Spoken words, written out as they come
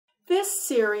This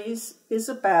series is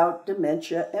about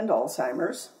dementia and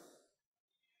Alzheimer's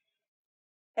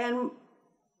and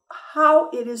how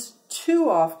it is too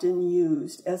often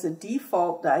used as a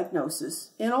default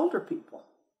diagnosis in older people.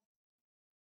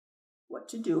 What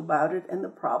to do about it and the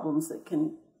problems that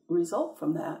can result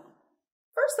from that.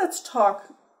 First, let's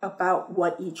talk about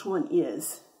what each one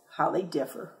is, how they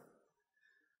differ.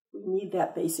 We need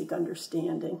that basic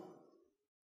understanding.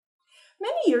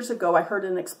 Many years ago, I heard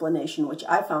an explanation which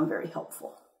I found very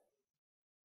helpful.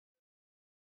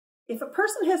 If a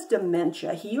person has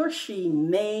dementia, he or she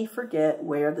may forget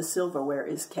where the silverware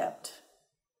is kept.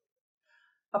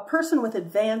 A person with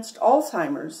advanced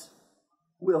Alzheimer's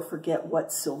will forget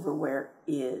what silverware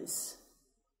is.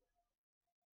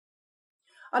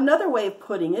 Another way of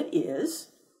putting it is,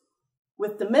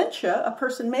 with dementia, a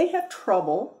person may have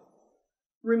trouble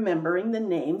remembering the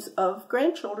names of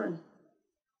grandchildren.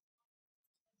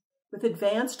 With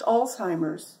advanced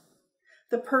Alzheimer's,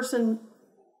 the person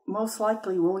most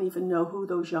likely won't even know who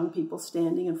those young people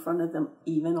standing in front of them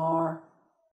even are.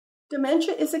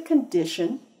 Dementia is a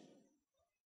condition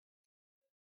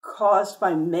caused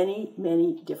by many,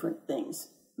 many different things,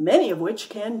 many of which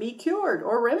can be cured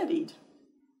or remedied.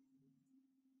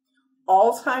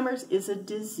 Alzheimer's is a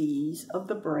disease of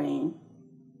the brain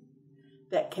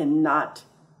that cannot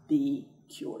be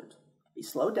cured. Be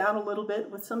slowed down a little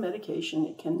bit with some medication.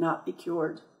 It cannot be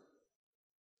cured.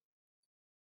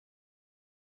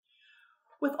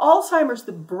 With Alzheimer's,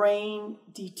 the brain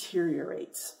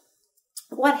deteriorates.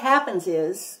 What happens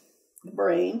is, the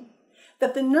brain,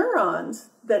 that the neurons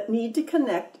that need to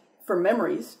connect for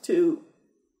memories to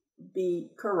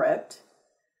be correct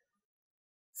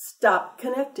stop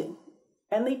connecting.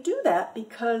 And they do that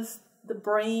because the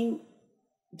brain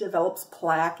develops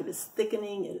plaque. It is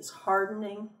thickening. It is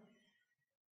hardening.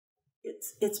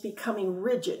 It's becoming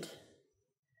rigid.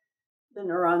 The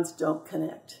neurons don't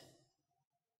connect.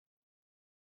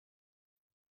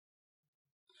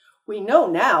 We know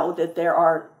now that there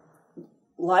are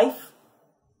life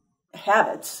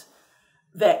habits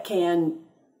that can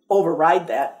override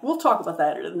that. We'll talk about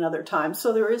that at another time.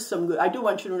 So there is some good, I do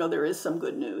want you to know there is some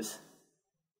good news.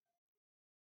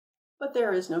 But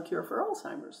there is no cure for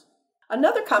Alzheimer's.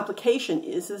 Another complication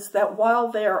is that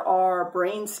while there are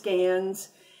brain scans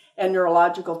and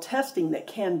neurological testing that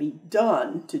can be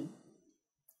done to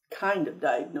kind of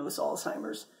diagnose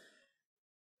Alzheimer's,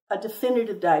 a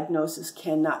definitive diagnosis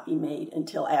cannot be made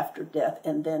until after death,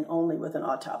 and then only with an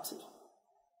autopsy.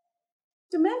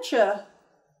 Dementia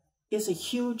is a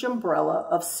huge umbrella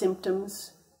of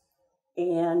symptoms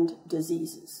and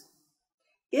diseases.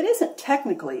 It isn't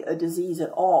technically a disease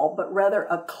at all, but rather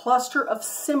a cluster of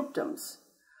symptoms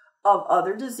of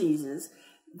other diseases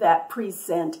that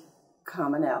present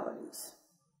commonalities.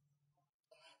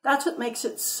 That's what makes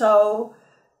it so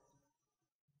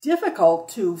difficult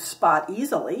to spot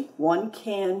easily. One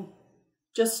can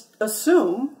just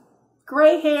assume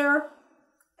gray hair,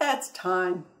 that's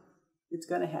time. It's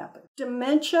going to happen.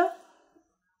 Dementia,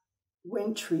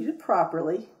 when treated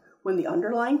properly, when the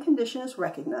underlying condition is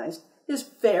recognized, is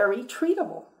very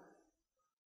treatable.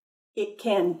 It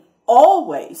can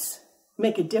always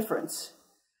make a difference.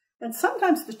 And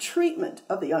sometimes the treatment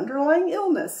of the underlying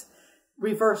illness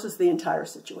reverses the entire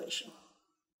situation.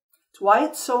 It's why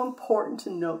it's so important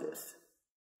to know this.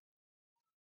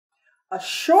 A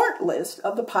short list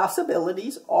of the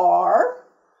possibilities are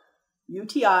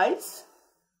UTIs,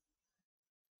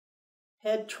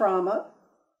 head trauma,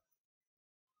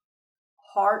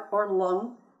 heart or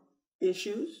lung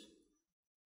issues,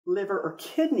 liver or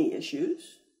kidney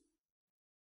issues,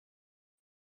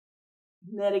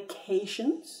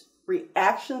 medications,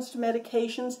 reactions to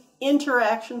medications,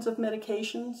 interactions of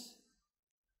medications,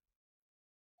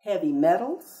 heavy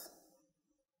metals.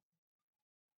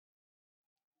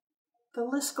 The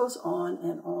list goes on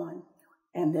and on.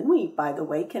 And then we, by the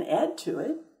way, can add to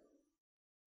it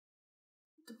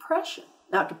depression.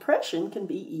 Now, depression can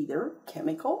be either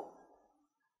chemical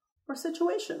or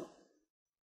situational.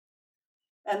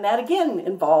 And that, again,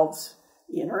 involves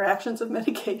the interactions of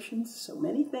medications, so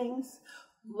many things.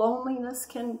 Loneliness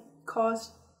can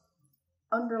cause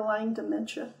underlying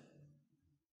dementia.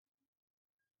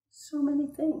 So many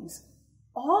things,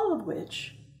 all of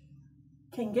which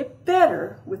can get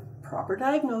better with proper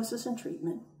diagnosis and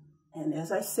treatment. And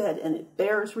as I said, and it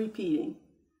bears repeating,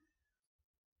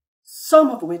 some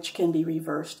of which can be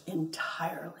reversed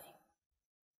entirely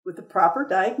with the proper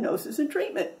diagnosis and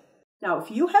treatment. Now,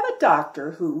 if you have a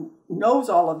doctor who knows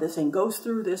all of this and goes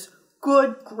through this,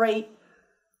 good, great,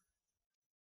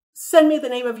 send me the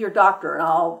name of your doctor and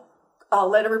I'll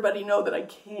let everybody know that I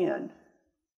can.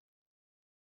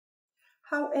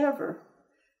 However,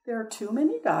 There are too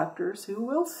many doctors who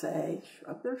will say,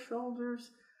 shrug their shoulders,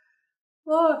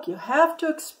 look, you have to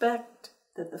expect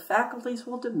that the faculties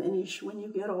will diminish when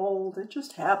you get old. It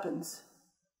just happens.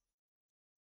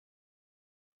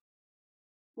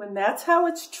 When that's how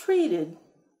it's treated,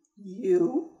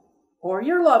 you or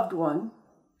your loved one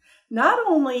not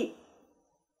only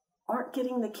aren't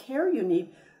getting the care you need,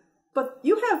 but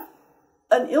you have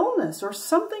an illness or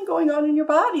something going on in your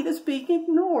body that's being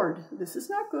ignored. This is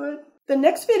not good. The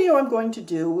next video I'm going to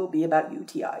do will be about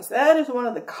UTIs. That is one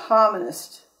of the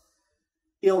commonest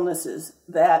illnesses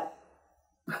that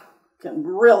can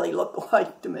really look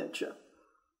like dementia,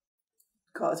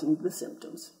 causing the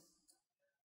symptoms.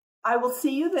 I will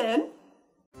see you then.